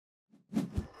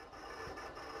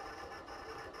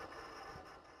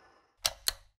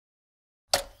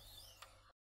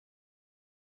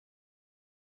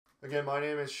Again, my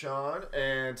name is Sean,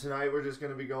 and tonight we're just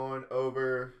going to be going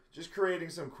over just creating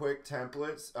some quick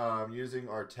templates using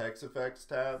our text effects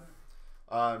tab.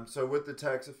 So with the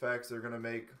text effects, they're going to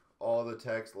make all the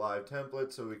text live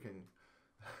templates so we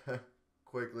can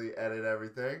quickly edit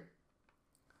everything.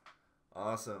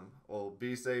 Awesome. Well,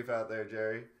 be safe out there,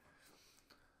 Jerry.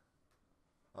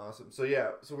 Awesome. So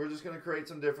we're just going to create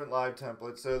some different live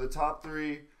templates. So the top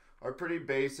three are pretty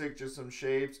basic, just some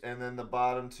shapes, and then the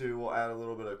bottom two will add a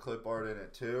little bit of clip art in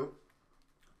it too.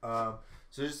 So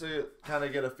just to kind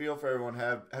of get a feel for everyone,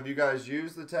 have you guys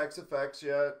used the text effects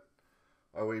yet?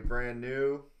 Are we brand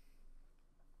new?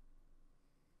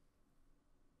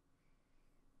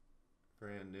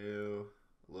 Brand new.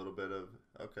 A little bit of,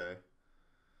 okay.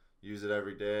 Use it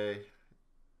every day.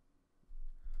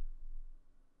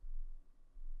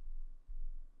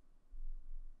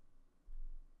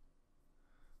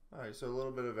 Alright, so a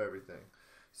little bit of everything.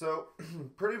 So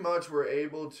pretty much we're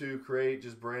able to create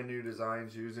just brand new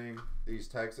designs using these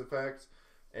text effects.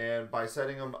 And by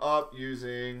setting them up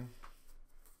using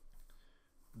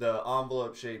the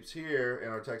envelope shapes here in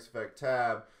our text effect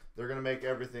tab, they're going to make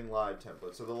everything live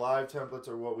templates. So the live templates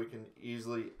are what we can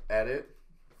easily edit,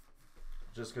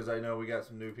 just because I know we got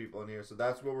some new people in here. So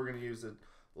that's what we're going to use, the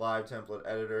live template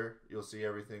editor. You'll see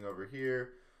everything over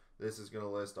here. This is going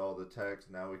to list all the text.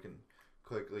 Now we can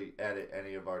quickly edit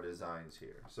any of our designs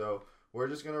here. So we're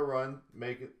just going to run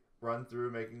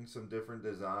through making some different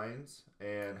designs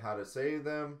and how to save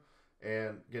them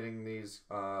and getting these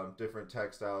different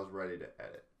textiles ready to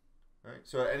edit. All right.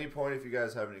 So at any point, if you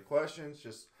guys have any questions,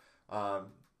 just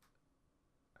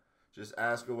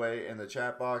ask away in the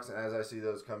chat box, and as I see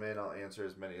those come in, I'll answer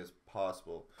as many as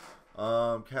possible.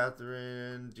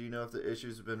 Catherine, do you know if the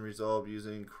issues have been resolved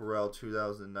using Corel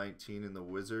 2019 in the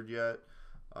wizard yet?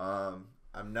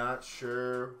 I'm not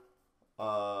sure.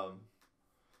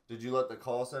 Did you let the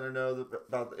call center know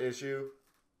about the issue?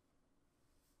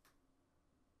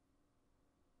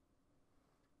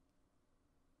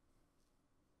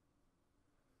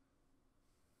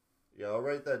 Yeah, I'll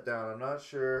write that down. I'm not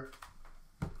sure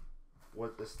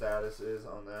what the status is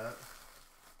on that.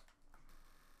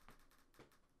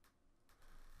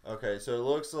 Okay, so it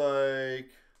looks like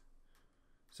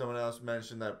someone else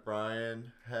mentioned that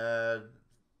Brian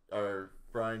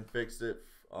fixed it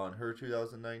on her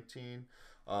 2019.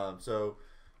 So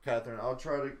Catherine,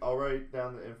 I'll write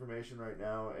down the information right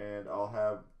now, and I'll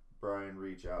have Brian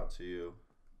reach out to you.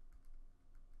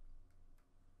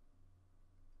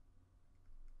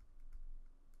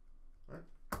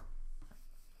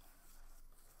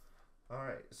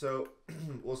 Alright, so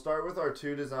we'll start with our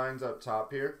two designs up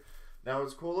top here. Now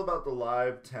what's cool about the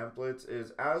live templates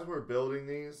is as we're building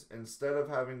these, instead of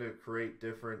having to create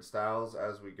different styles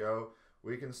as we go,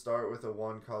 we can start with a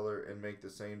one color and make the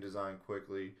same design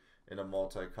quickly in a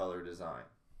multicolor design.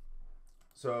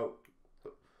 So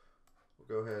we'll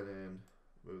go ahead and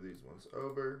move these ones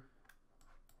over.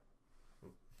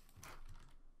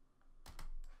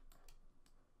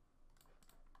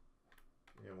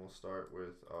 And we'll start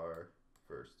with our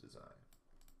first design.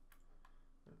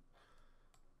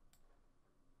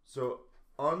 So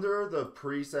under the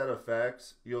preset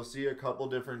effects, you'll see a couple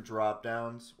different drop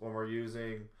downs when we're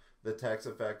using the text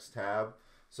effects tab.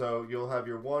 So you'll have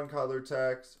your one color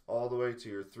text all the way to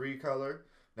your three color.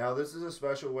 Now this is a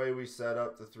special way we set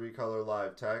up the three color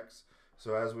live text.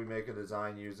 So as we make a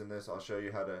design using this, I'll show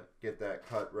you how to get that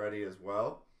cut ready as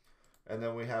well. And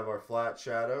then we have our flat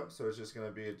shadow. So it's just going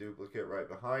to be a duplicate right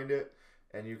behind it.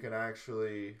 And you can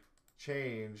actually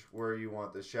change where you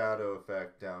want the shadow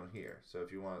effect down here. So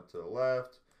if you want it to the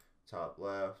left, top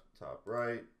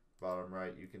right, bottom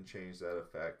right, you can change that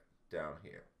effect down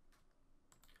here.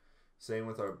 Same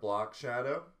with our block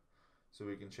shadow. So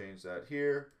we can change that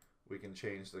here. We can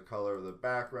change the color of the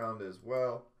background as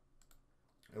well.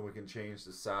 And we can change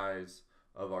the size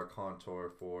of our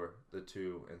contour for the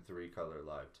 2 and 3 color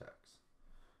live text.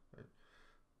 Right.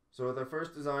 So with our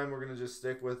first design, we're going to just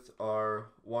stick with our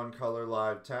one color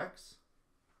live text.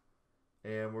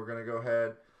 And we're going to go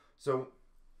ahead. So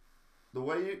the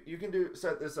way you can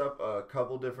set this up a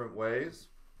couple different ways.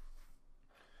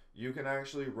 You can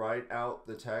actually write out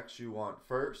the text you want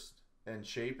first and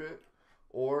shape it,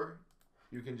 or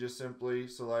you can just simply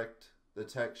select the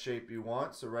text shape you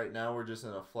want. So right now we're just in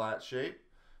a flat shape.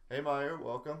 Hey Meyer,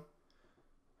 welcome.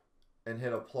 And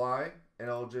hit apply, and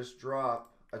it'll just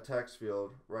drop a text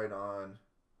field right on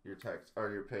your text or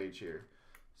your page here.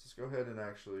 So let's go ahead and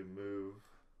actually move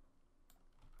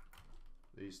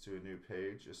these to a new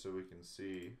page just so we can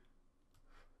see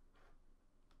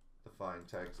the find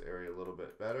text area a little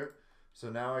bit better. So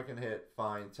now I can hit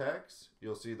find text.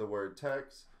 You'll see the word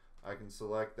text. I can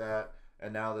select that,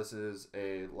 And now this is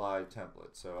a live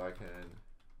template, so I can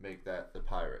make that the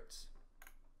pirates.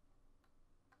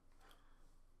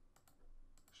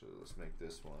 Actually, let's make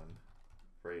this one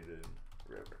Braden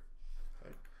River.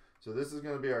 Right. So this is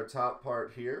going to be our top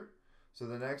part here. So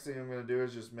the next thing I'm going to do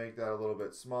is just make that a little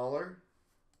bit smaller.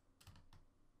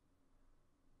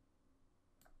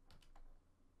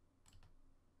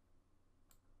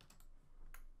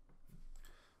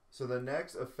 So the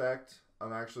next effect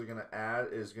I'm actually going to add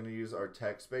is going to use our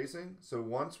text spacing. So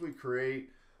once we create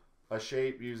a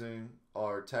shape using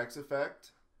our text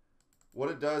effect, what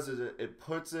it does is it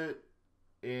puts it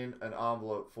in an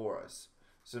envelope for us.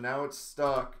 So now it's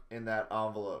stuck in that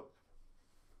envelope.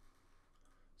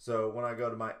 So when I go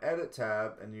to my edit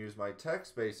tab and use my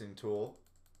text spacing tool,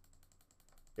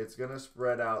 it's going to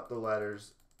spread out the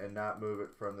letters and not move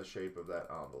it from the shape of that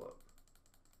envelope.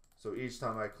 So each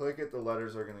time I click it, the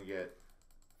letters are going to get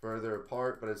further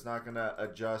apart, but it's not going to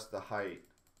adjust the height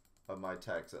of my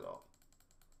text at all.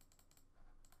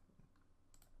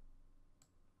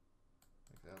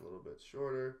 Make that a little bit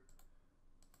shorter.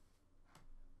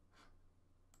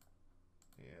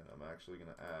 And I'm actually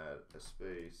going to add a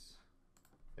space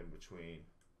in between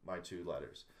my two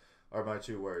letters, or my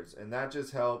two words. And that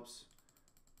just helps,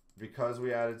 because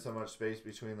we added so much space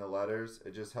between the letters,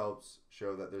 it just helps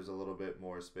show that there's a little bit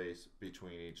more space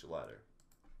between each letter,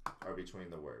 or between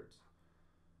the words.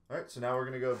 Alright, so now we're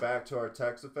going to go back to our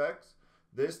text effects.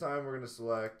 This time we're going to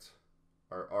select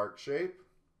our arc shape,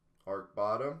 arc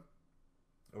bottom,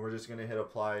 and we're just going to hit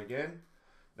apply again.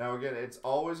 Now again, it's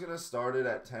always going to start it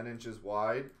at 10 inches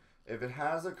wide. If it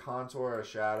has a contour or a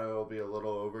shadow, it'll be a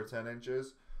little over 10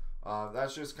 inches.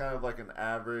 That's just kind of like an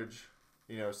average,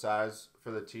 size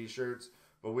for the t-shirts,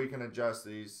 but we can adjust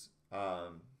these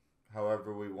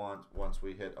however we want. Once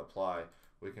we hit apply,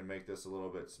 we can make this a little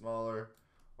bit smaller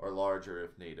or larger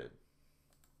if needed.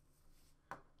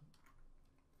 All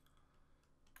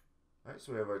right,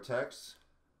 so we have our text,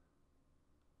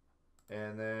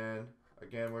 and then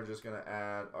again we're just going to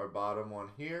add our bottom one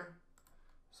here.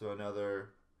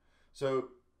 So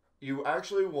you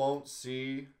actually won't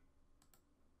see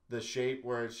the shape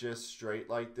where it's just straight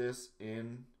like this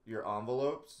in your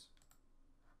envelopes.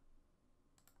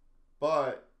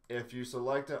 But if you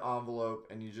select an envelope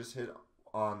and you just hit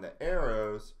on the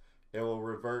arrows, it will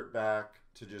revert back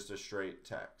to just a straight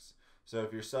text. So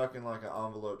if you're stuck in like an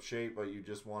envelope shape, but you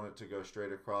just want it to go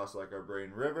straight across like our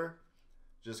Braden River,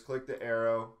 just click the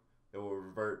arrow. It will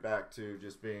revert back to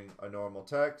just being a normal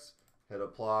text. Hit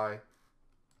apply.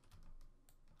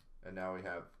 And now we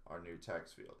have our new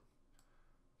text field.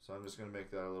 So I'm just going to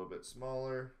make that a little bit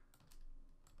smaller.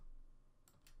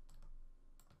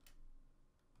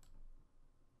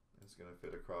 It's going to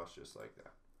fit across just like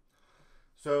that.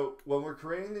 So when we're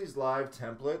creating these live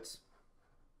templates,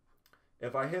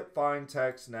 if I hit find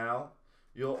text now,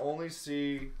 you'll only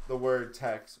see the word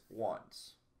text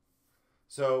once.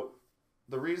 So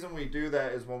the reason we do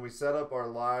that is when we set up our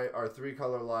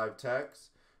 3-color live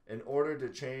text, in order to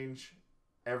change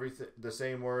everything, the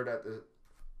same word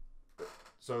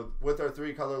so with our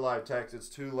 3-color live text, it's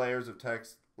 2 layers of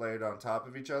text layered on top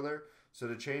of each other. So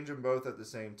to change them both at the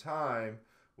same time,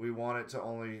 we want it to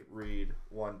only read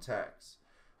one text.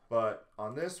 But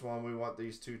on this one, we want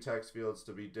these 2 text fields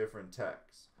to be different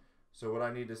texts. So what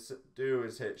I need to do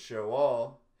is hit show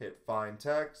all, hit find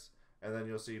text, and then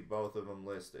you'll see both of them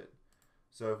listed.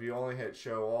 So if you only hit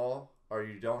show all, or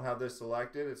you don't have this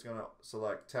selected, it's going to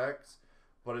select text,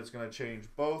 but it's going to change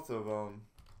both of them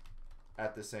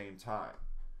at the same time.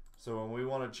 So when we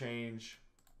want to change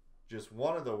just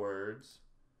one of the words,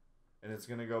 and it's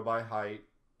going to go by height,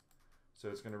 so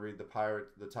it's going to read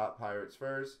the top pirates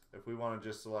first. If we want to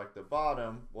just select the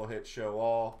bottom, we'll hit show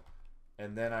all,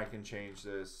 and then I can change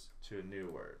this to a new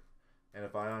word. And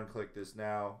if I unclick this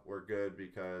now, we're good,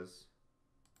 because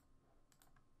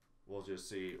we'll just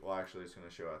see, well actually it's going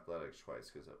to show athletics twice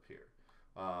because up here.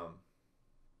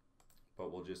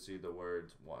 But we'll just see the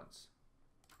words once.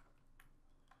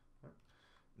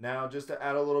 Now just to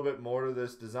add a little bit more to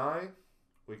this design,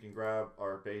 we can grab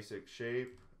our basic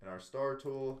shape and our star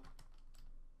tool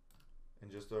and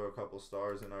just throw a couple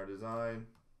stars in our design.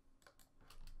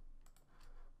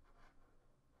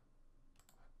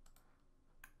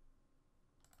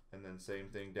 And then same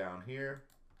thing down here.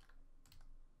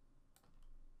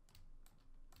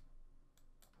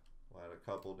 We'll add a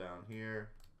couple down here.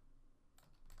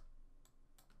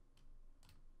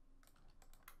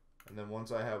 And then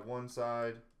once I have one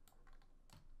side,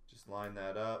 just line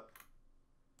that up,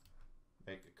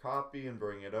 make a copy and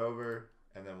bring it over,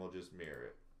 and then we'll just mirror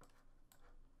it.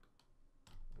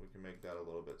 We can make that a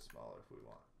little bit smaller if we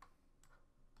want.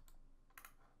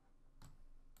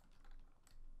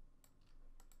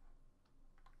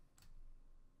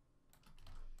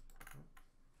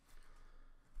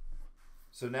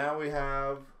 So now we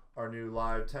have our new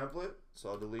live template. So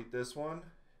I'll delete this one,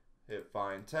 hit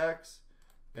find text,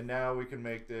 and now we can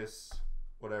make this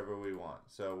whatever we want.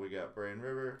 So we got Brain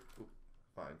River,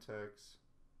 find text.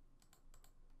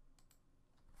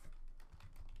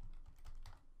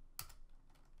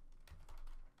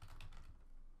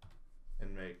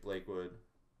 And make Lakewood.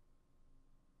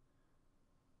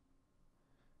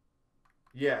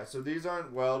 Yeah, so these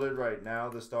aren't welded right now,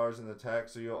 the stars and the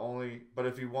text, so you'll only, but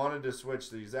if you wanted to switch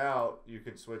these out, you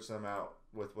could switch them out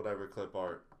with whatever clip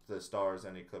art, the stars,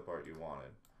 any clip art you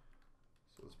wanted.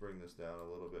 So let's bring this down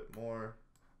a little bit more,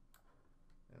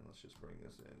 and let's just bring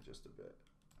this in just a bit.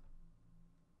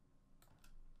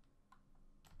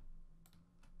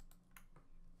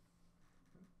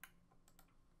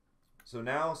 So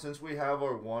now, since we have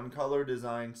our one color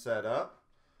design set up,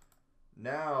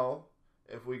 now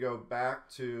if we go back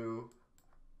to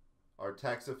our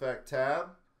text effect tab,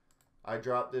 I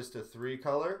drop this to 3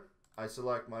 color. I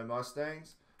select my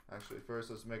Mustangs. Actually, first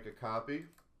let's make a copy.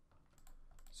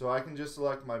 So I can just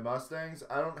select my Mustangs.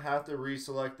 I don't have to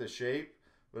reselect the shape,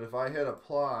 but if I hit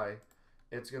apply,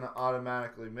 it's going to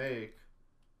automatically make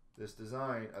this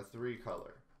design a 3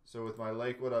 color. So with my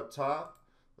Lakewood up top,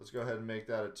 let's go ahead and make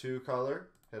that a 2 color.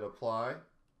 Hit apply.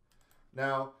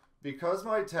 Now, because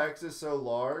my text is so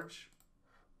large,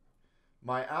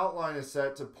 my outline is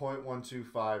set to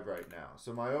 0.125 right now.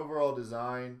 So my overall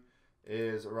design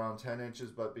is around 10 inches,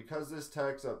 but because this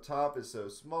text up top is so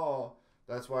small,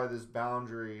 that's why this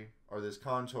boundary or this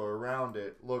contour around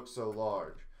it looks so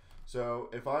large. So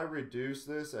if I reduce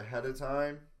this ahead of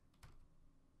time,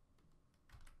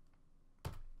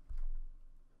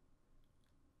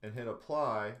 and hit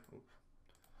apply,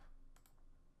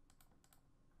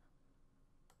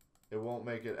 it won't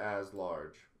make it as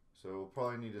large. So we'll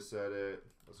probably need to set it,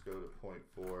 let's go to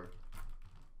 0.4.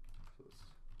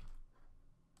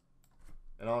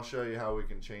 And I'll show you how we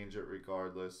can change it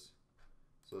regardless.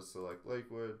 So let's select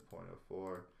Lakewood,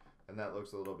 0.04, and that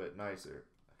looks a little bit nicer.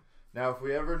 Now if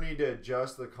we ever need to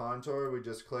adjust the contour, we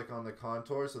just click on the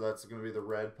contour, so that's going to be the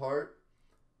red part.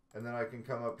 And then I can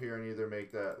come up here and either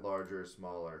make that larger or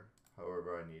smaller,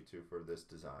 however I need to for this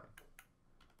design.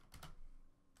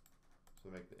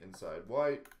 So make the inside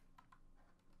white.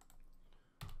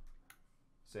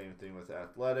 Same thing with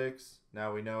athletics.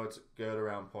 Now we know it's good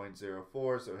around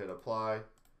 0.04, so hit apply.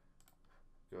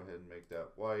 Go ahead and make that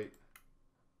white.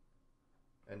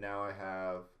 And now I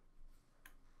have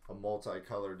a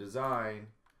multicolor design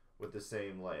with the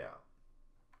same layout.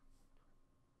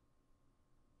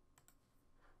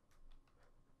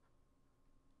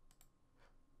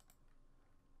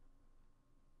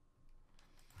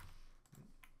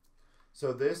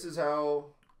 So this is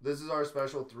our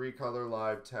special 3 color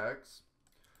live text.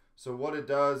 So what it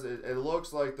does, it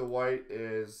looks like the white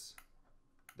is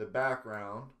the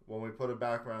background. When we put a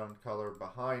background color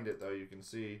behind it though, you can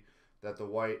see that the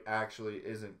white actually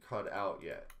isn't cut out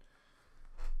yet.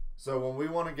 So when we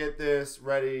want to get this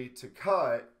ready to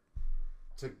cut,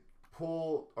 to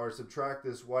pull or subtract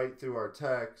this white through our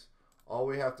text, all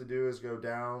we have to do is go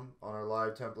down on our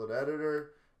live template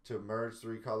editor to merge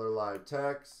 3 color live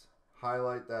text,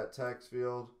 highlight that text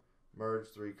field, merge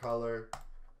 3 color,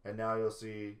 and now you'll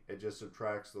see it just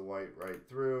subtracts the white right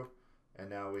through, and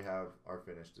now we have our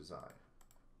finished design.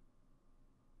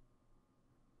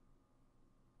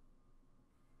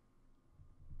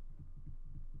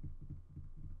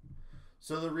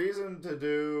 So the reason to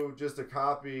do just a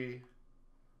copy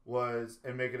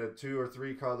and make it a 2 or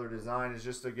 3 color design is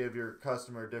just to give your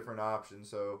customer different options.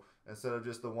 So instead of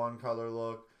just the 1 color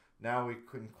look, now we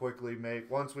can quickly make,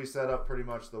 once we set up pretty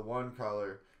much the 1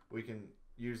 color, we can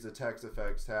use the text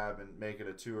effects tab and make it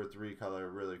a 2 or 3 color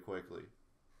really quickly.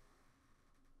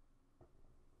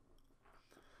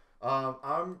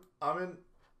 I'm in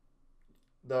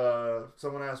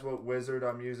someone asked what wizard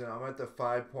I'm using. I'm at the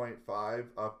 5.5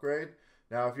 upgrade.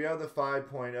 Now if you have the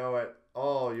 5.0 at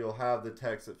all, you'll have the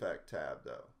text effect tab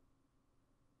though.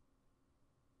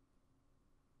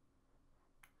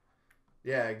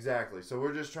 Yeah, exactly. So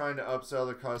we're just trying to upsell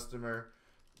the customer.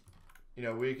 You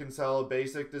know, we can sell a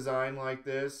basic design like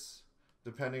this,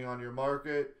 depending on your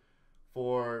market,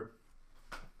 for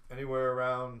anywhere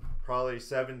around probably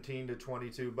 17 to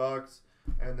 22 bucks.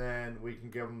 And then we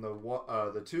can give them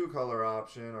the 2 color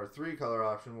option or 3 color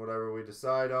option, whatever we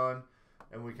decide on.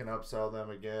 And we can upsell them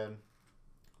again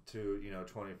to,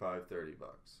 25, 30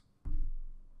 bucks.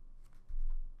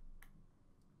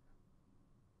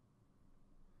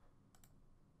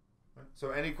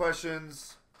 So any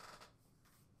questions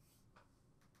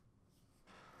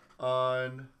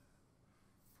on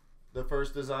the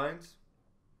first designs,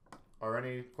 or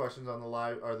any questions on the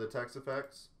live or the text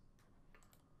effects?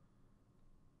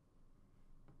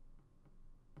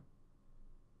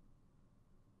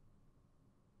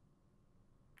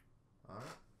 Alright.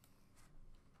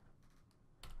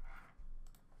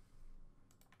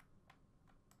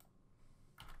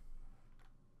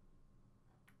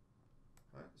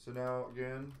 Alright, so now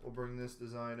again, we'll bring this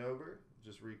design over,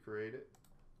 just recreate it.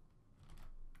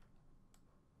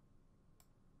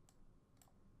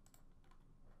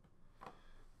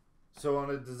 So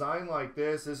on a design like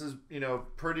this is, you know,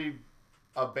 pretty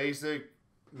a basic,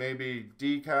 maybe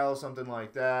decal, something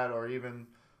like that, or even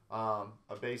a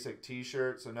basic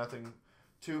t-shirt, so nothing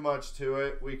too much to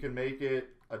it. We can make it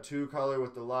a 2-color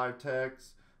with the live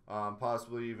text,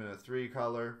 possibly even a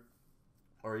 3-color,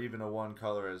 or even a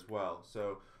 1-color as well.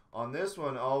 So on this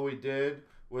one, all we did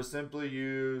was simply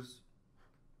use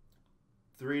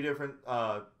 3 different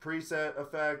preset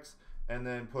effects and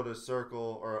then put a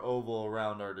circle or oval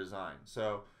around our design.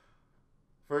 So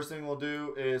first thing we'll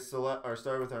do is select or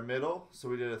start with our middle. So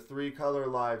we did a 3-color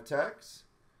live text.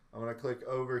 I'm going to click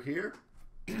over here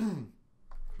and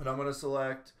I'm going to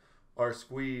select our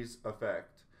squeeze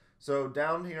effect. So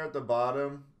down here at the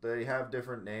bottom, they have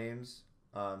different names.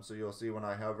 So you'll see when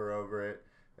I hover over it,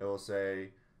 it will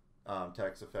say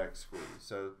text effect squeeze.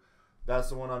 So that's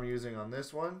the one I'm using on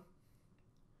this one.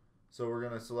 So we're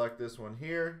going to select this one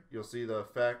here. You'll see the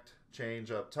effect change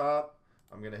up top.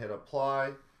 I'm going to hit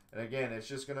apply. And again, it's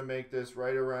just going to make this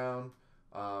right around.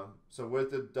 So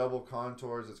with the double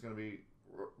contours, it's going to be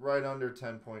right under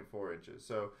 10.4 inches.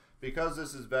 So because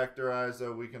this is vectorized,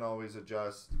 though, we can always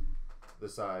adjust the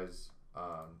size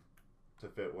to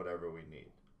fit whatever we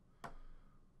need.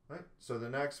 Right. So the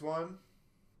next one,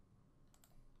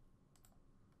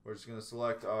 we're just going to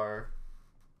select our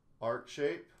arc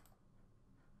shape.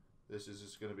 This is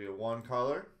just going to be a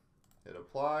 1-color. Hit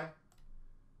apply.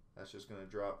 That's just going to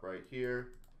drop right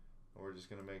here. And we're just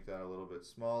going to make that a little bit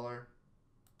smaller.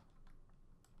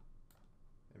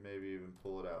 And maybe even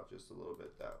pull it out just a little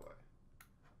bit that way.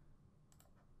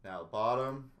 Now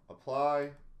bottom, apply.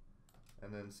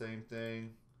 And then same thing.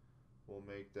 We'll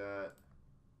make that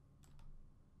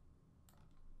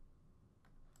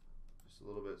just a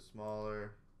little bit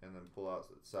smaller. And then pull out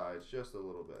the sides just a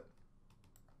little bit.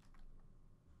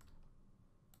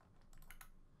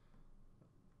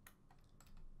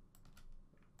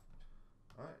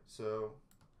 Alright, so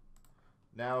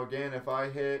now again, if I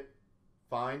hit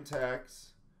find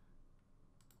text,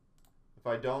 if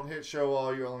I don't hit show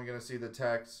all, you're only going to see the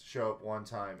text show up one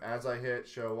time. As I hit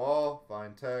show all,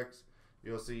 find text,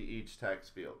 you'll see each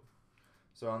text field.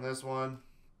 So on this one,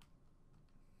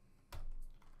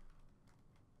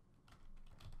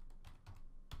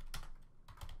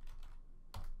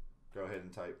 go ahead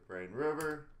and type Brain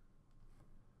River.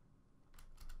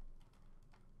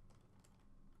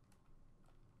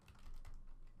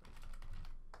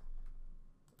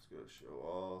 Go show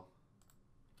all.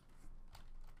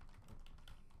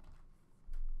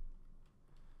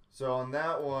 So on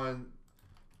that one,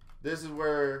 this is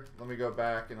where, let me go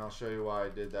back and I'll show you why I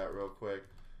did that real quick.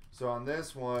 So on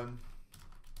this one,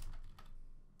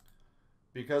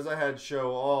 because I had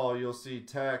show all, you'll see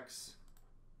text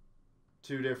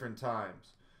 2 different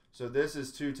times. So this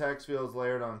is 2 text fields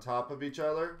layered on top of each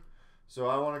other. So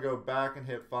I want to go back and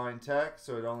hit find text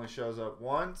so it only shows up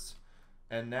once.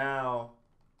 And now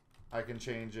I can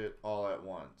change it all at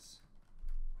once.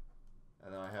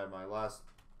 And then I have my last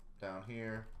down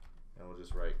here, and we'll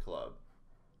just write club.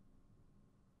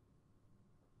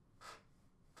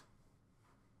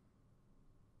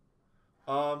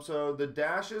 So the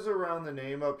dashes around the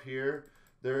name up here,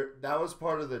 that was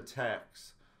part of the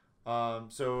text.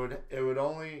 So it would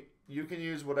only, you can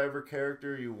use whatever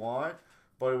character you want,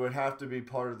 but it would have to be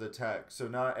part of the text. So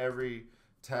not every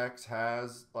text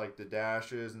has like the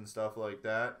dashes and stuff like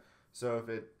that. So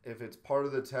if it's part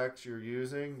of the text you're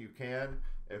using, you can.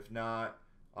 If not,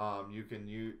 you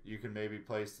can maybe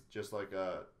place just like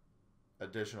a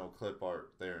additional clip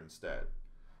art there instead.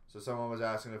 So someone was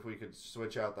asking if we could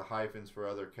switch out the hyphens for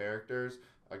other characters.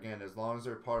 Again, as long as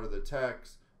they're part of the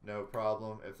text, no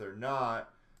problem. If they're not,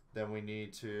 then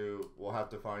we'll have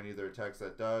to find either a text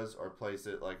that does or place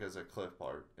it like as a clip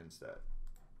art instead.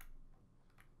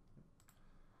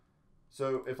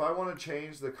 So if I want to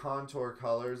change the contour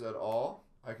colors at all,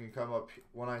 I can come up,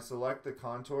 when I select the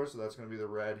contour, so that's going to be the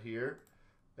red here,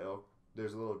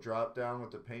 there's a little drop down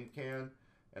with the paint can,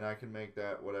 and I can make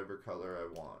that whatever color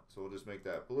I want. So we'll just make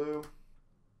that blue.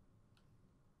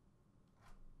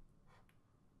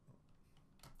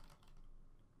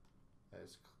 I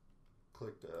just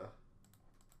clicked, there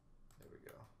we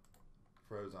go,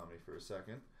 froze on me for a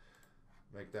second.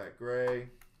 Make that gray,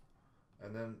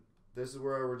 and then this is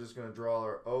where we're just going to draw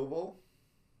our oval.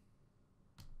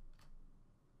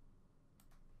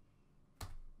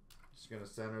 Just going to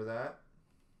center that.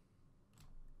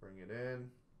 Bring it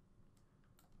in.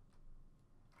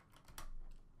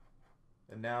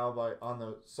 And now on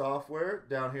the software,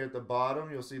 down here at the bottom,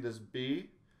 you'll see this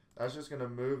B. That's just going to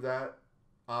move that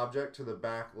object to the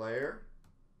back layer.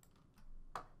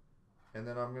 And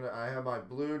then I have my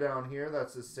blue down here.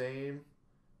 That's the same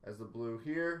as the blue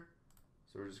here.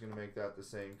 So we're just going to make that the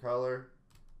same color.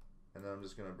 And then I'm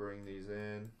just going to bring these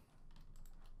in.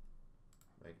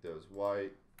 Make those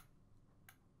white.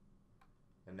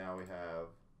 And now we have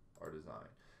our design.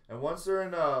 And once they're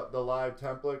in the live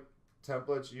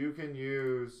templates, you can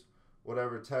use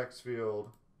whatever text field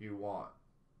you want.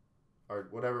 Or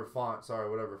whatever font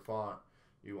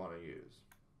you want to use.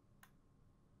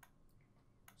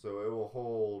 So it will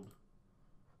hold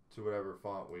to whatever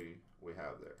font we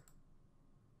have there.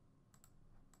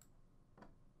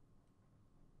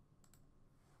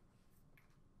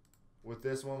 With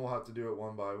this one, we'll have to do it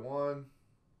one by one.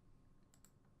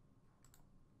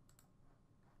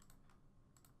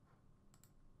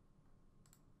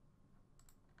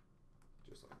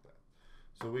 Just like that.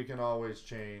 So we can always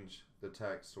change the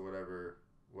text to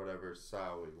whatever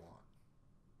style we want.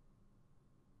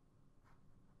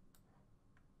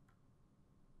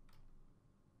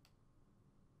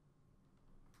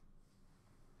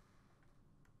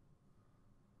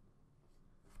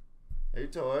 Hey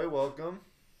Toy, welcome.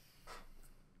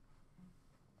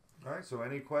 Alright, so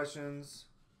any questions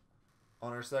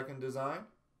on our second design?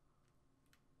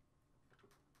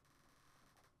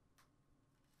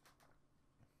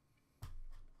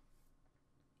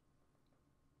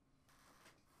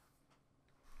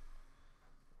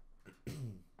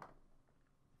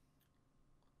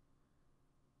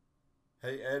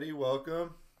 Hey Eddie,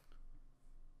 welcome.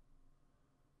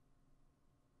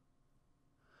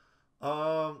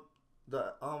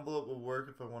 The envelope will work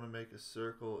if I want to make a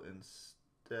circle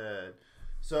instead.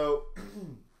 So,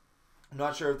 I'm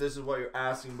not sure if this is what you're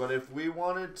asking, but if we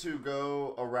wanted to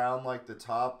go around like the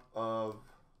top of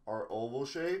our oval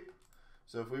shape,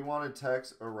 so if we wanted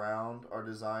text around our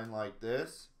design like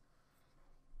this,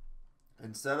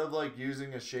 instead of like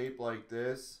using a shape like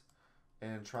this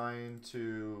and trying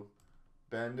to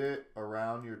bend it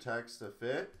around your text to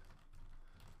fit,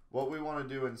 what we want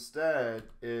to do instead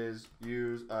is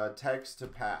use text to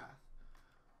path.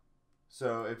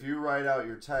 So if you write out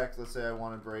your text, let's say I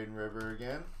wanted Braden River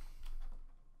again.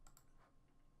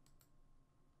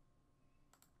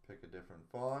 Pick a different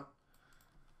font.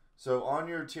 So on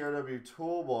your TRW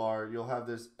toolbar, you'll have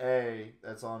this A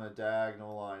that's on a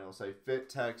diagonal line. It'll say fit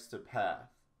text to path.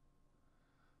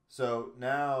 So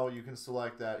now you can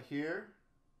select that here.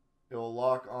 It will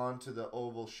lock onto the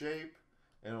oval shape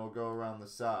and it will go around the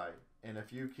side. And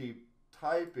if you keep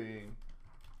typing,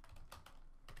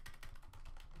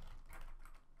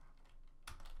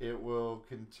 it will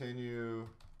continue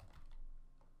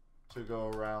to go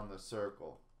around the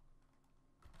circle.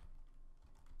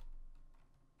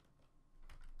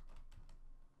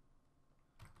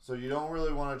 So you don't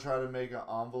really want to try to make an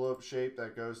envelope shape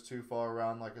that goes too far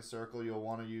around like a circle. You'll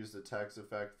want to use the text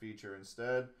effect feature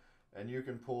instead. And you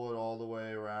can pull it all the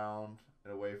way around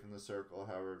and away from the circle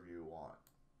however you want.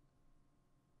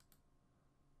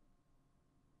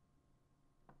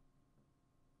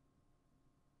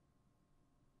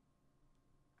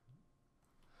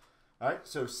 Alright,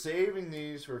 so saving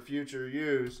these for future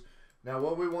use. Now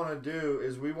what we want to do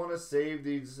is we want to save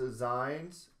these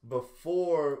designs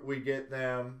before we get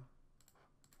them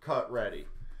cut ready.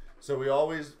 So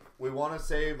we want to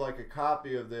save like a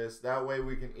copy of this. That way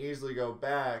we can easily go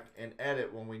back and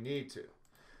edit when we need to.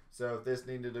 So if this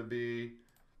needed to be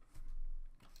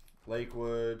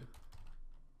Lakewood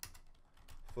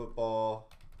Football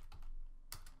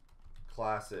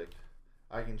Classic,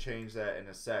 I can change that in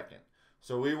a second.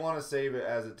 So we want to save it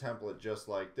as a template just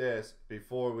like this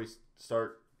before we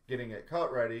start getting it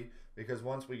cut ready, because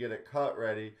once we get it cut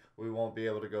ready, we won't be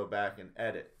able to go back and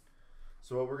edit.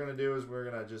 So what we're going to do is we're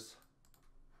going to just,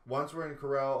 once we're in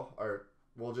Corel, or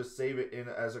we'll just save it in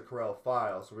as a Corel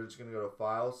file. So we're just going to go to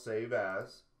File, Save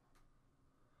As.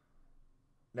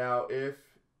 Now if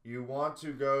you want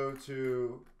to go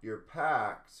to your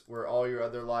packs where all your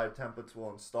other live templates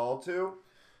will install to,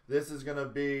 this is going to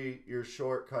be your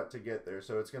shortcut to get there.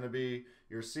 So it's going to be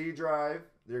your C drive.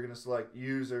 You're going to select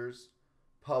Users,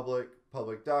 Public,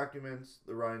 Public Documents,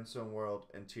 the Rhinestone World,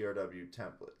 and TRW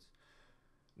Templates.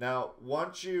 Now,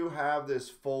 once you have this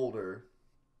folder,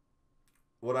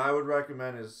 what I would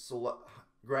recommend is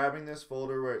grabbing this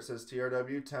folder where it says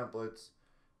TRW Templates,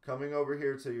 coming over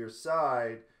here to your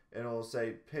side, and it'll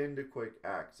say Pin to Quick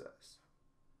Access.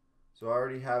 So I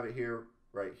already have it here,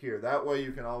 right here. That way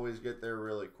you can always get there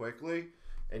really quickly,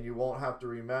 and you won't have to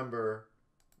remember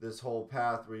this whole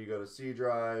path where you go to C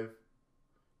drive,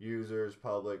 users,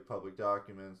 public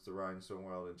documents, the Rhinestone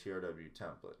World, and TRW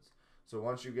templates. So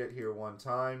once you get here one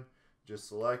time, just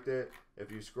select it.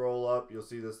 If you scroll up, you'll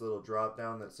see this little drop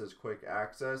down that says quick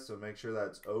access, so make sure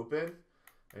that's open,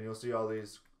 and you'll see all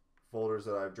these folders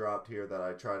that I've dropped here that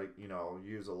I try to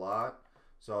use a lot.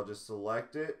 So I'll just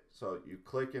select it. So you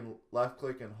click and left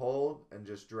click and hold and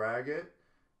just drag it,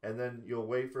 and then you'll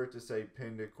wait for it to say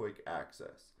pin to quick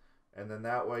access. And then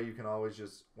that way you can always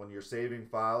just, when you're saving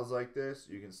files like this,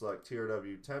 you can select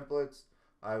TRW templates.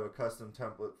 I have a custom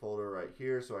template folder right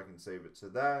here, so I can save it to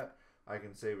that. I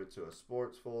can save it to a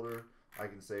sports folder. I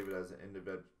can save it as an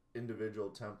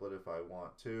individual template if I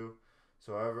want to.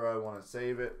 So however I want to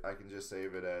save it, I can just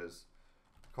save it as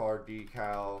card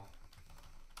decal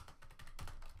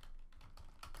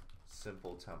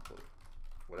simple template,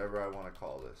 whatever I want to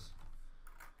call this.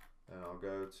 And I'll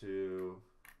go to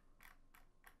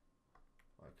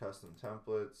my custom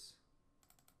templates,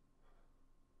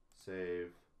 save,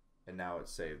 and now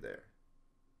it's saved there.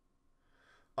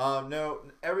 No,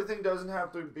 everything doesn't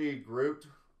have to be grouped.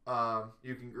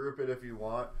 You can group it if you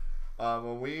want.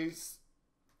 When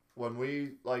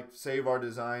we like save our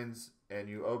designs and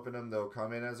you open them, they'll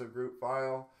come in as a group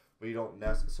file, but you don't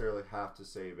necessarily have to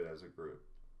save it as a group.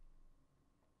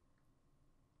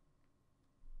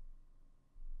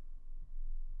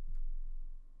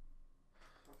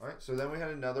 All right, so then we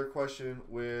had another question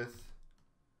with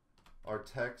our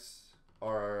text,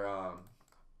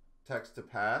 text to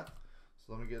path.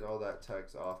 So let me get all that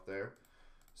text off there.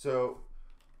 So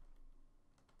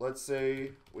let's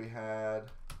say we had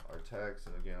our text,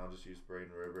 and again, I'll just use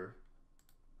Braden River.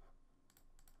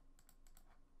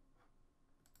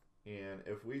 And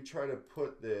if we try to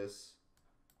put this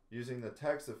using the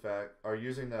text effect, or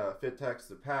using the fit text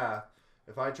to path,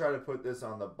 if I try to put this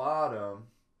on the bottom,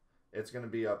 it's going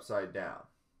to be upside down.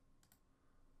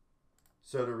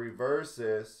 So to reverse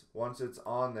this, once it's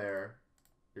on there,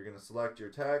 you're going to select your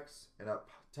text, and up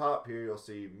top here you'll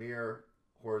see mirror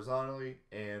horizontally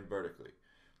and vertically.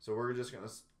 So we're just going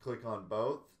to click on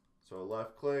both. So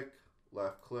left click.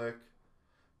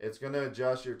 It's going to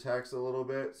adjust your text a little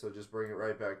bit, so just bring it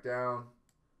right back down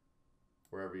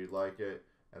wherever you'd like it,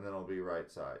 and then it'll be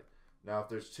right side. Now if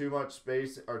there's too much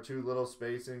space or too little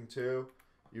spacing too,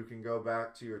 you can go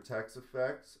back to your text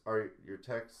effects or your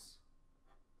text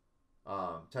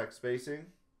spacing.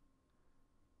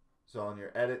 So on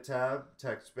your edit tab,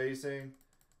 text spacing,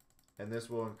 and this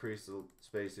will increase the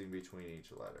spacing between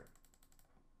each letter.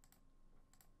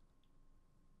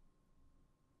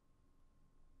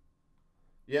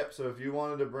 Yep, so if you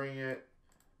wanted to bring it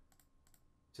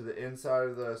to the inside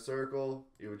of the circle,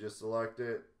 you would just select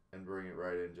it and bring it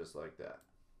right in just like that.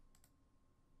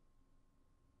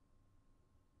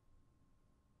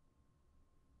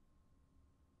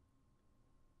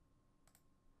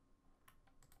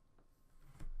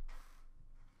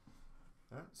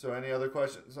 All right, so any other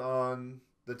questions on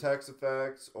the text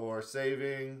effects or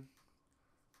saving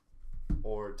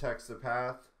or text to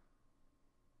path?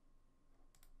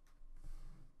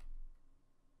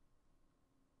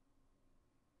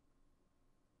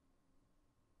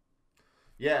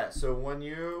 Yeah, so when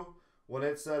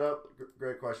it's set up,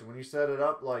 great question. When you set it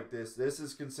up like this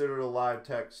is considered a live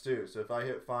text too. So if I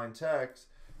hit find text,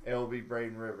 it'll be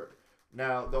Braden River.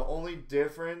 Now, the only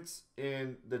difference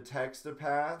in the text to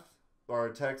path, or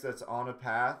a text that's on a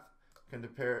path,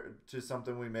 compared to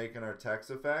something we make in our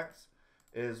text effects,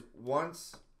 is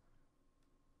once,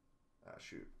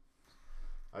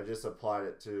 I just applied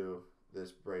it to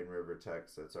this Braden River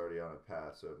text that's already on a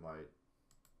path, so it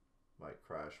might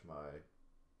crash my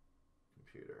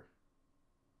computer.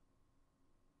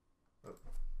 Oh,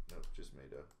 nope, just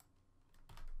made a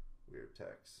weird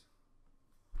text.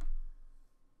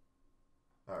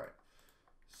 All right,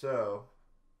 so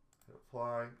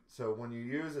apply. So when you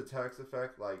use a text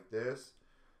effect like this,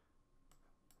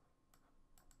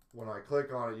 when I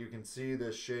click on it, you can see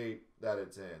the shape that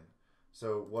it's in.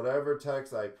 So whatever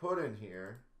text I put in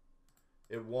here,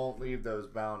 it won't leave those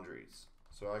boundaries.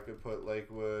 So I could put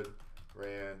Lakewood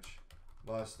Ranch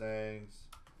Mustangs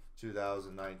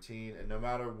 2019, and no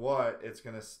matter what, it's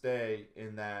going to stay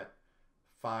in that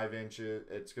 5 inches.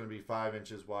 It's going to be 5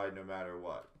 inches wide no matter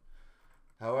what.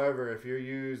 However, if you're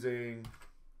using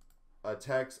a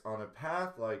text on a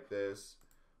path like this,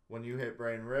 when you hit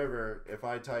Braden River, if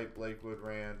I type Lakewood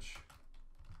Ranch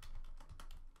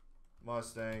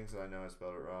Mustangs, I know I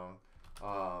spelled it wrong,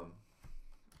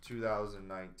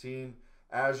 2019,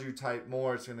 as you type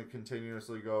more, it's going to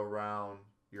continuously go around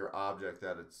your object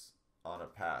that it's on a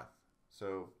path.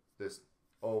 So this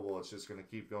oval, it's just going to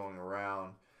keep going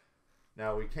around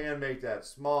Now we can make that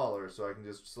smaller, so I can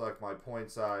just select my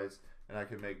point size and I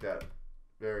can make that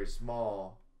very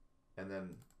small, and then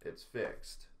it's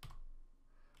fixed.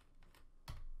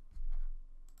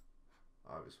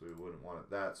 Obviously we wouldn't want it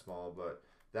that small, but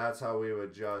that's how we would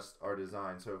adjust our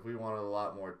design. So if we wanted a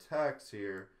lot more text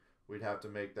here, we'd have to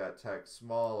make that text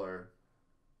smaller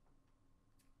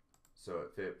so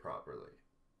it fit properly.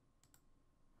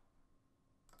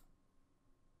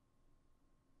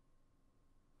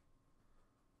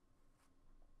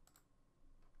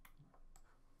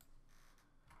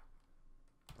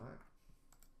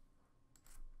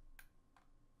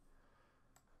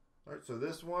 Alright, so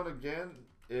this one again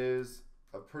is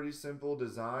a pretty simple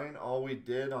design. All we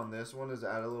did on this one is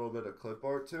add a little bit of clip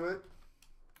art to it.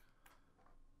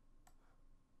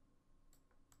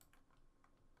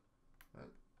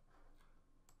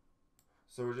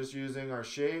 So we're just using our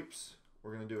shapes.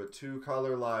 We're going to do a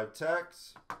 2-color live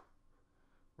text.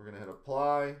 We're going to hit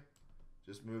apply.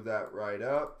 Just move that right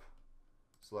up.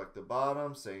 Select the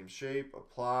bottom, same shape,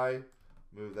 apply,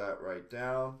 move that right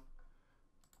down.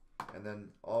 And then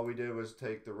all we did was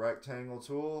take the rectangle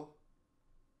tool,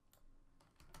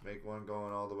 make one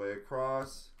going all the way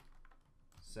across,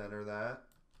 center that,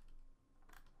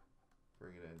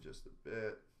 bring it in just a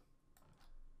bit.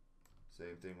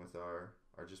 Same thing with our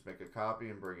just make a copy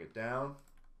and bring it down.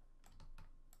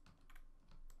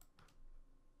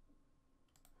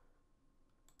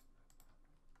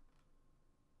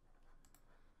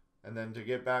 And then to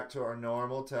get back to our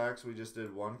normal text, we just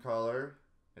did 1 color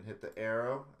and hit the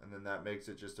arrow, and then that makes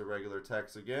it just a regular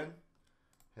text again.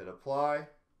 Hit apply.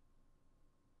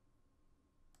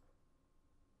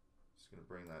 Just going to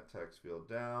bring that text field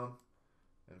down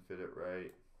and fit it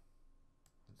right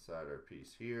inside our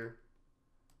piece here.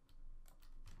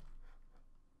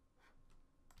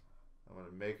 I'm going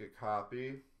to make a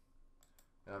copy,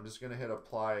 and I'm just going to hit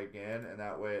apply again, and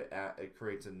that way it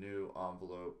creates a new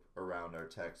envelope around our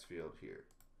text field here.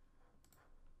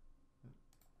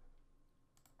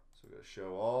 So we're going to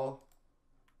show all.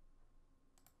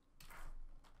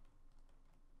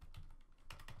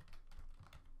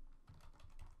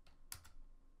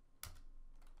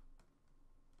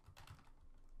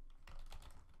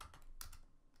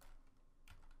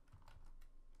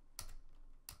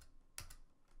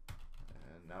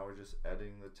 And now we're just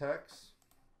editing the text.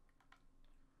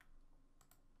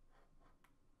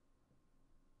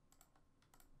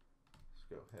 Let's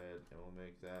go ahead and we'll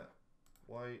make that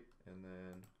white, and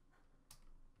then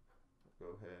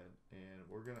go ahead and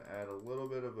we're going to add a little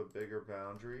bit of a bigger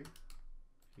boundary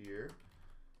here.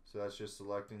 So that's just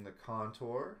selecting the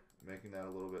contour, making that a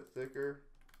little bit thicker.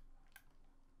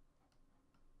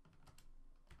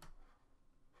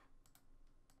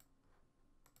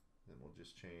 Then we'll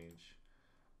just change.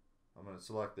 I'm going to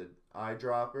select the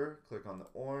eyedropper, click on the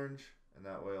orange, and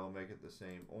that way I'll make it the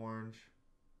same orange.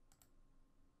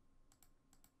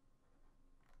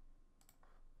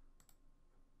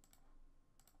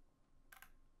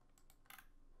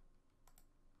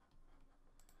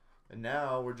 And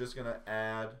now we're just going to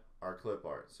add our clip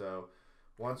art. So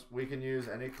once we can use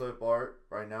any clip art,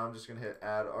 right now I'm just going to hit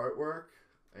add artwork,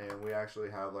 and we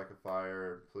actually have like a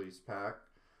fire police pack.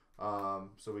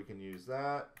 So we can use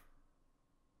that.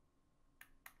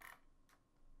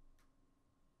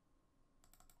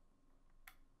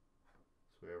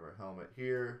 So we have our helmet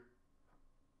here.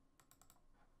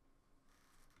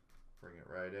 Bring it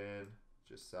right in,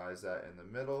 just size that in the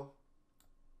middle.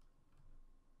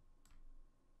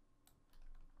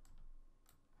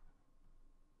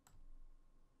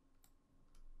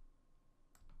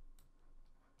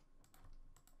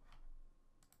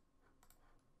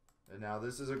 And now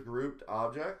this is a grouped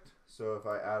object, so if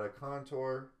I add a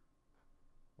contour,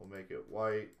 we'll make it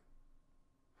white.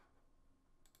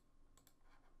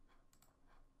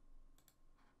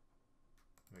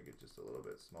 Make it just a little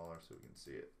bit smaller so we can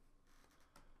see it.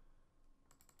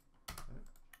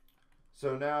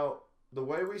 So now the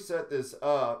way we set this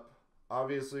up,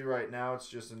 obviously right now it's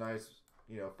just a nice,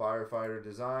 firefighter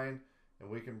design, and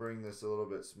we can bring this a little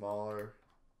bit smaller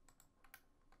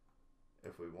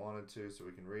if we wanted to, so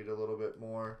we can read a little bit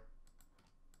more.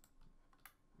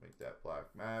 Make that black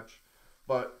match.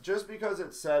 But just because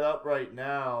it's set up right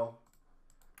now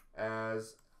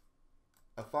as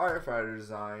a firefighter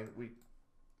design,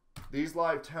 these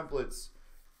live templates,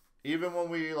 even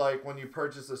when you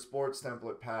purchase a sports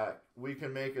template pack, we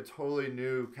can make a totally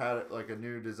new a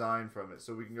new design from it.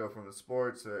 So we can go from a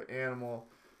sports to an animal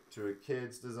to a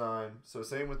kid's design. So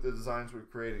same with the designs we're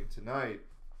creating tonight.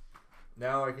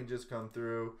 Now I can just come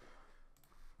through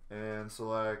and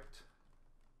select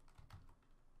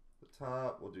the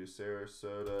top. We'll do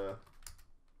Sarasota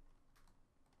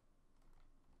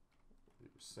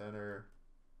center,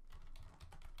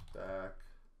 back,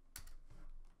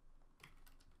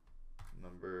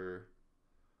 number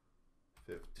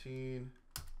 15,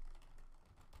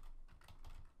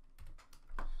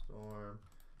 storm,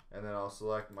 and then I'll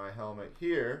select my helmet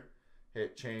here,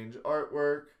 hit change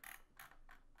artwork,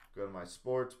 go to my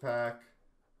sports pack,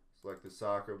 select the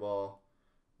soccer ball,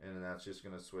 and then that's just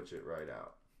going to switch it right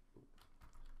out.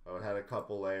 Oh, it had a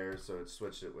couple layers, so it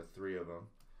switched it with 3 of them.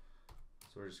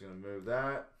 So we're just going to move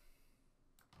that,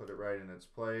 put it right in its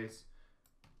place.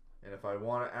 And if I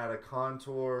want to add a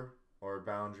contour or a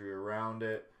boundary around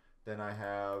it, then I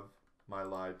have my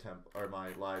live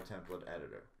template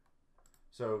editor.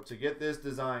 So to get this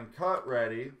design cut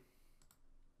ready,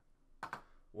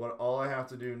 all I have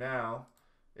to do now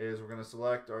is we're going to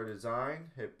select our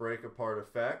design, hit break apart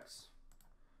effects,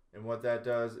 and what that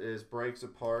does is breaks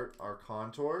apart our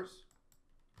contours.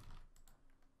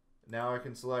 Now I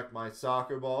can select my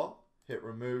soccer ball, hit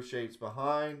remove shapes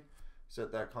behind,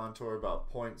 set that contour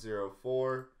about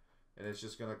 0.04, and it's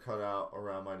just going to cut out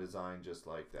around my design just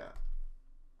like that.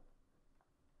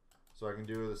 So I can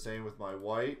do the same with my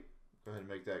white. Go ahead and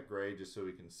make that gray just so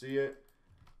we can see it.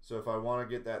 So if I want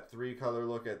to get that 3 color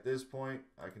look at this point,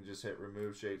 I can just hit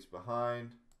remove shapes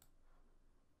behind,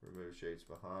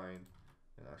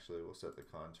 and actually we'll set the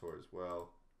contour as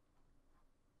well.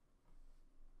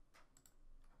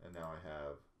 And now I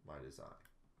have my design.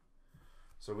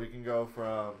 So we can go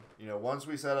from, once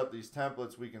we set up these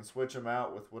templates, we can switch them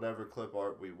out with whatever clip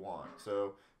art we want.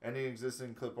 So any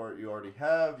existing clip art you already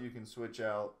have, you can switch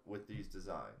out with these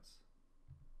designs.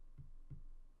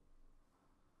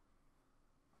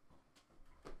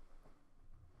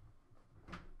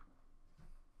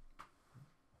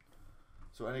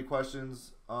 So any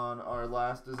questions on our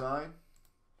last design?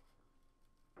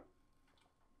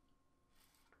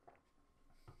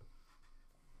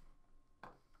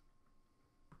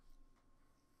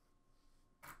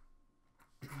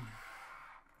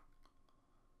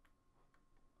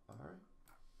 All right.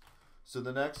 So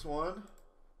the next one,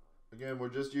 again, we're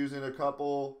just using a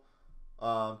couple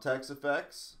text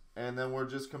effects, and then we're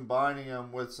just combining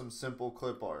them with some simple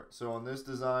clip art. So on this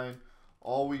design,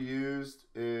 all we used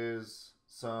is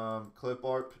some clip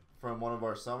art from one of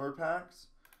our summer packs.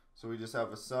 So we just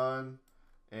have a sun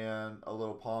and a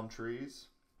little palm trees.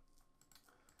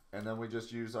 And then we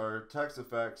just use our text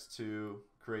effects to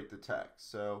create the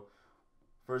text. So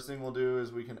first thing we'll do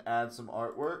is we can add some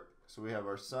artwork. So we have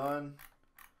our sun.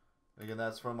 Again,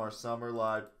 that's from our Summer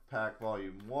Live Pack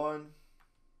Volume 1.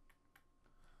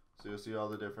 So you'll see all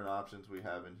the different options we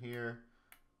have in here.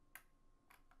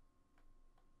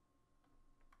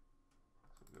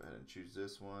 Go ahead and choose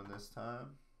this one this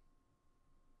time.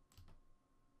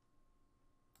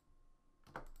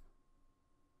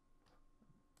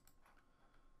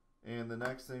 And the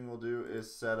next thing we'll do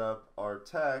is set up our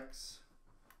text,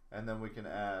 and then we can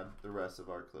add the rest of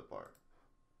our clip art.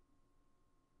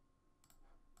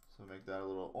 So make that a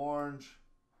little orange.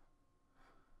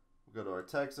 We'll go to our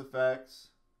text effects.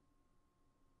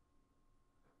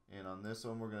 And on this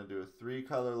one, we're going to do a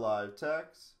 3-color live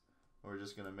text. We're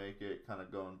just going to make it kind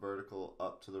of going vertical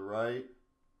up to the right.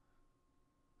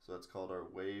 So that's called our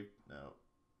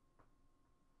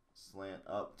slant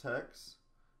up text.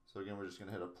 So again, we're just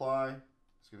going to hit apply.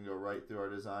 It's going to go right through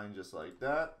our design just like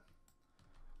that.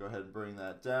 Go ahead and bring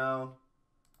that down.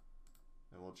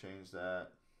 And we'll change that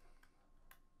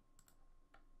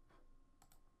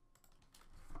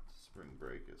to spring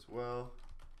break as well.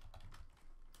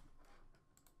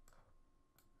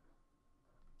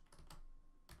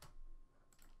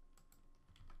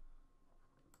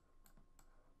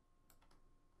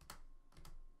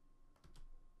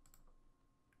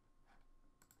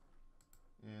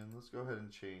 And let's go ahead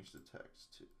and change the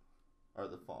text to, or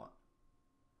the font.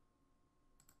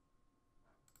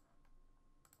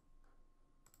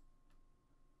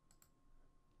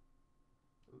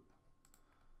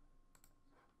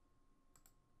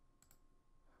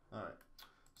 All right.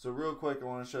 So real quick, I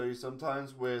want to show you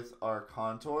sometimes with our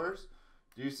contours.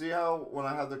 Do you see how when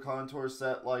I have the contour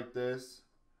set like this,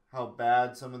 how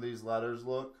bad some of these letters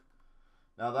look?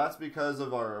 Now that's because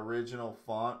of our original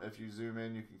font. If you zoom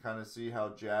in, you can kind of see how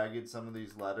jagged some of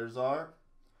these letters are.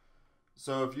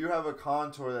 So if you have a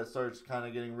contour that starts kind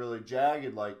of getting really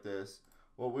jagged like this,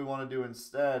 what we want to do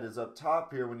instead is up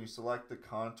top here, when you select the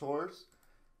contours,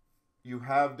 you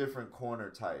have different corner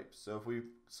types. So if we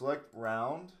select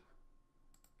round,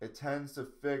 it tends to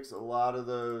fix a lot of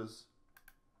those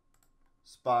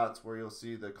spots where you'll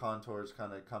see the contours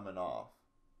kind of coming off.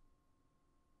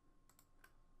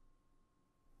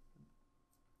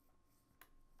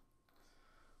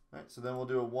 All right, so then we'll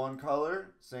do a 1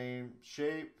 color, same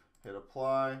shape, hit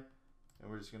apply, and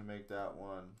we're just going to make that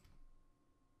one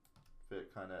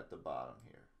fit kind of at the bottom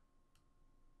here.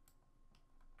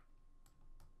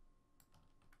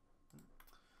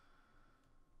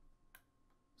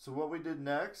 So what we did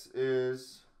next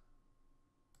is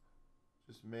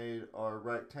just made our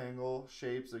rectangle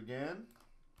shapes again,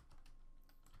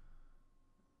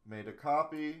 made a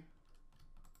copy,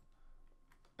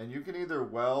 and you can either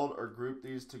weld or group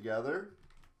these together,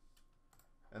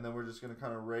 and then we're just going to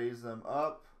kind of raise them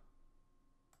up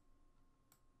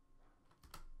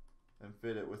and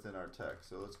fit it within our text.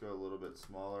 So let's go a little bit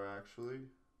smaller actually.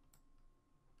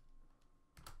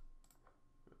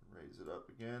 Raise it up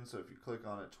again. So if you click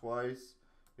on it twice,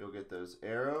 you'll get those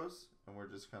arrows, and we're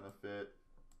just going to fit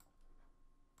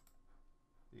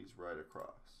these right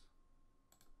across.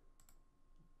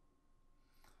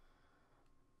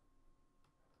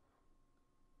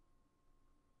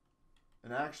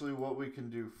 And actually what we can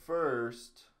do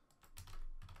first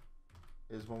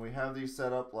is when we have these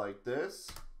set up like this,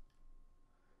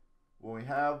 when we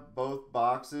have both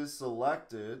boxes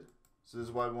selected, so this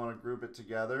is why we want to group it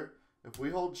together, if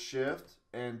we hold shift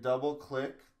and double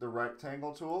click the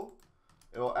rectangle tool,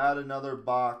 it will add another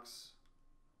box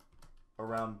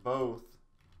around both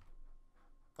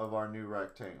of our new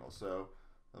rectangles. So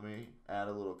let me add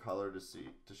a little color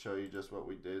to show you just what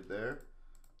we did there.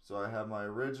 So I have my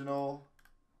original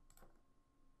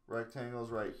rectangles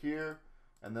right here,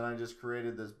 and then I just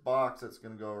created this box that's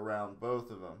going to go around both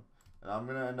of them. And I'm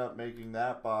going to end up making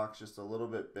that box just a little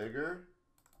bit bigger,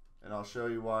 and I'll show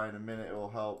you why in a minute. It will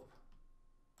help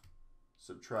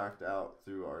subtract out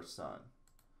through our sun.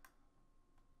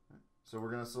 So we're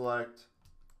going to select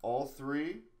all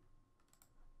three,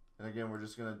 and again we're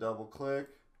just going to double click,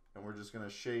 and we're just going to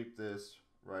shape this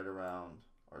right around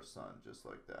our sun just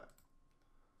like that.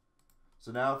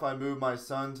 So now if I move my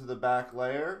sun to the back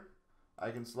layer, I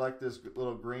can select this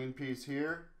little green piece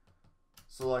here,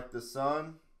 select the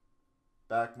sun,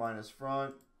 back minus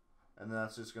front, and then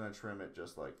that's just going to trim it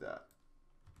just like that.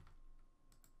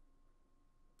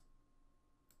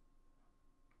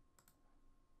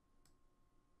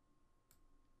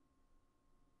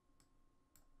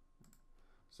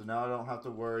 So now I don't have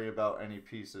to worry about any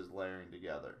pieces layering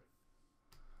together.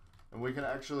 And we can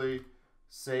actually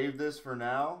save this for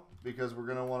now because we're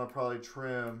going to want to probably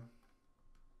trim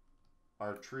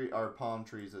our palm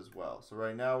trees as well. So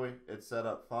right now it's set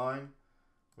up fine.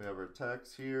 We have our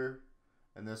text here,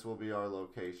 and this will be our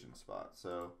location spot.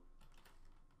 So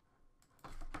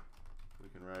we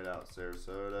can write out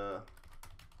Sarasota,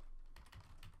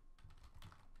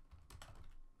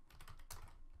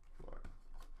 Florida.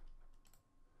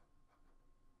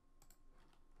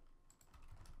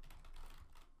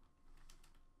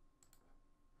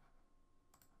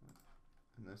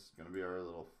 And this is going to be our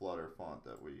little Flutter font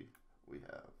that we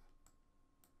have.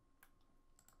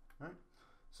 All right.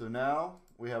 So now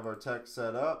we have our text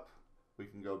set up. We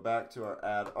can go back to our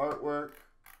add artwork,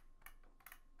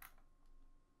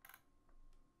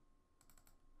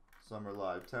 summer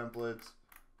live templates,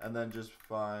 and then just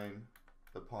find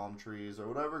the palm trees or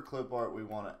whatever clip art we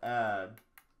want to add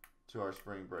to our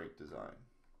spring break design.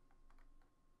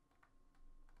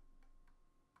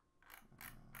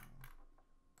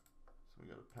 So we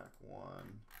go to pack 1.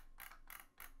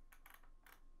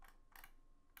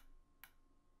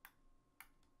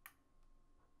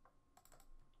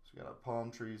 So we got our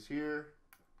palm trees here.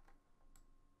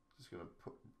 Just going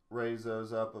to raise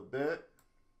those up a bit.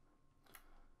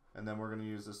 And then we're going to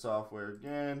use the software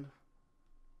again.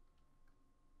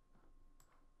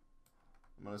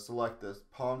 I'm going to select the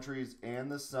palm trees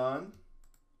and the sun.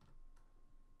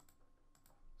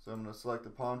 So I'm going to select the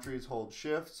palm trees, hold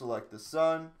shift, select the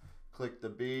sun, click the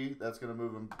B. That's going to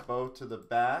move them both to the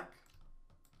back.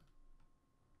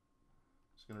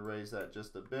 Just going to raise that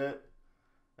just a bit.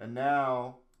 And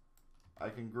now I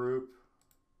can group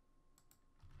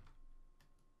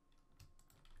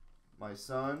my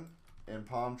sun and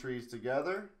palm trees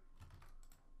together.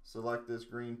 Select this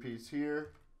green piece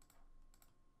here.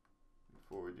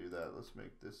 Before we do that, let's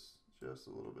make this just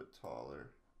a little bit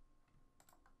taller.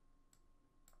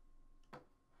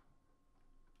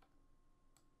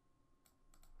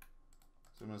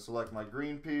 So I'm going to select my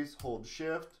green piece, hold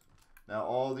shift. Now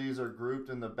all these are grouped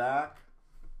in the back.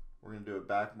 We're going to do a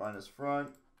back minus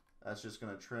front. That's just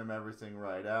going to trim everything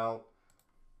right out.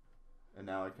 And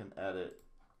now I can edit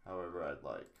however I'd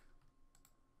like.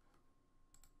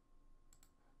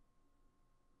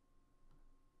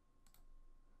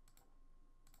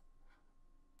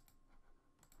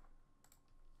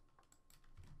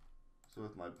 So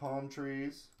with my palm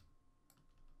trees,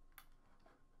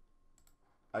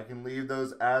 I can leave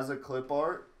those as a clip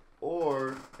art,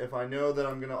 Or if I know that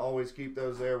I'm going to always keep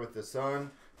those there with the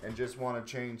sun and just want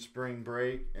to change spring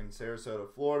break in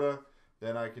Sarasota, Florida,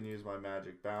 then I can use my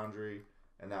magic boundary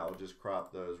and that will just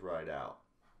crop those right out.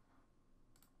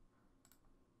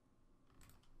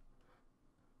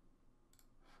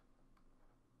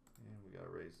 And we got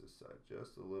to raise this side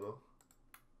just a little.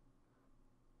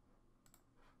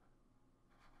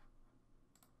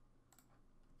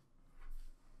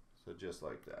 So just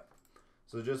like that.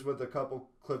 So just with a couple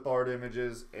clip art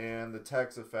images and the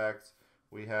text effects,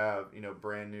 we have, you know,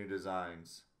 brand new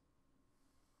designs.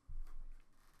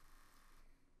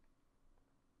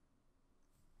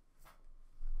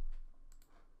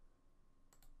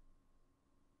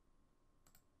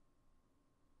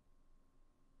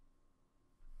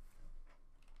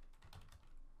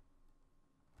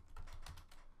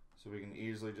 So we can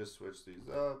easily just switch these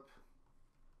up.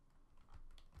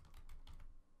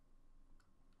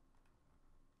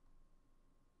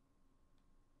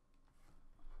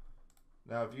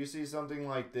 Now, if you see something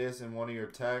like this in one of your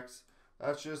texts,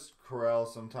 that's just Corel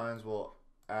sometimes will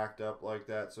act up like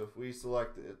that. So if we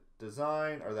select the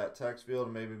design or that text field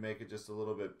and maybe make it just a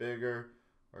little bit bigger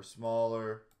or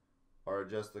smaller or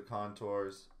adjust the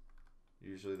contours,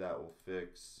 usually that will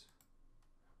fix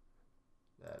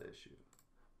that issue.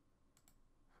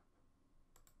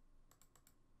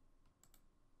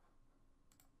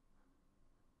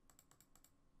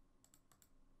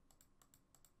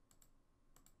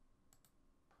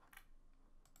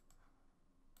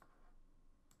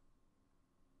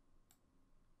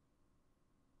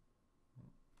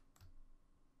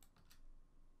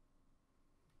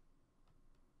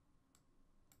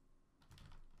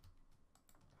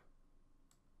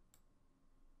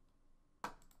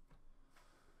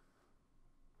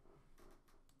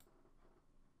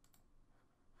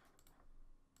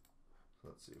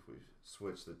 Let's see if we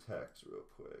switch the text real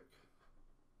quick.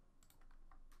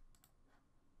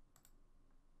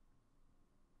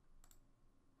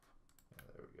 Yeah,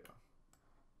 there we go.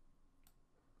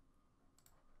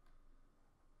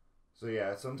 So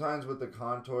yeah, sometimes with the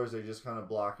contours, they just kind of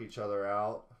block each other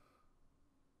out.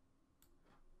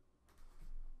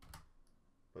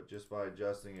 But just by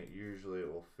adjusting it, usually it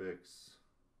will fix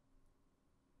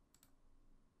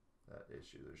that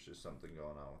issue. There's just something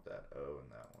going on with that O and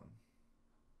that one.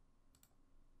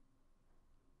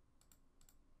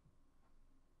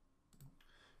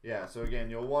 Yeah, so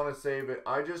again, you'll want to save it.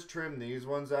 I just trimmed these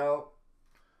ones out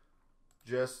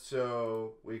just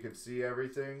so we could see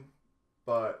everything,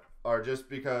 but or just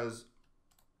because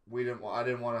I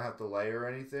didn't want to have to layer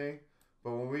anything.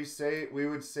 But when we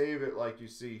would save it like you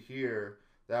see here.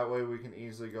 That way we can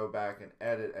easily go back and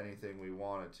edit anything we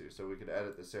wanted to. So we could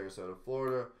edit the Sarasota,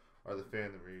 Florida or the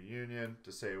family reunion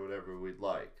to say whatever we'd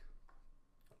like.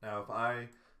 Now if I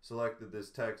selected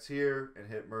this text here and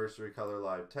hit Merge to Recolor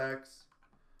Live Text,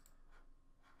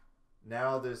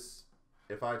 now this,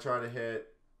 if I try to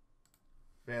hit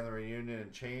family reunion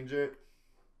and change it,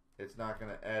 it's not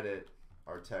going to edit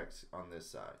our text on this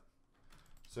side.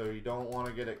 So you don't want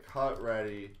to get it cut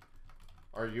ready,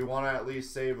 or you want to at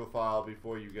least save a file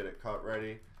before you get it cut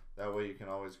ready. That way you can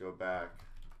always go back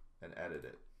and edit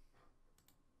it.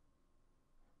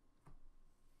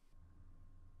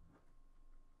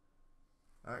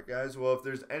 Alright guys, well if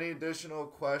there's any additional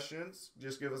questions,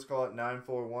 just give us a call at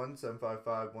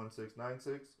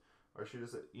 941-755-1696 or shoot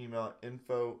us an email at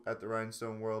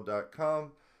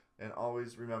info@therhinestoneworld.com, and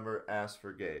always remember, ask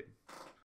for Gabe.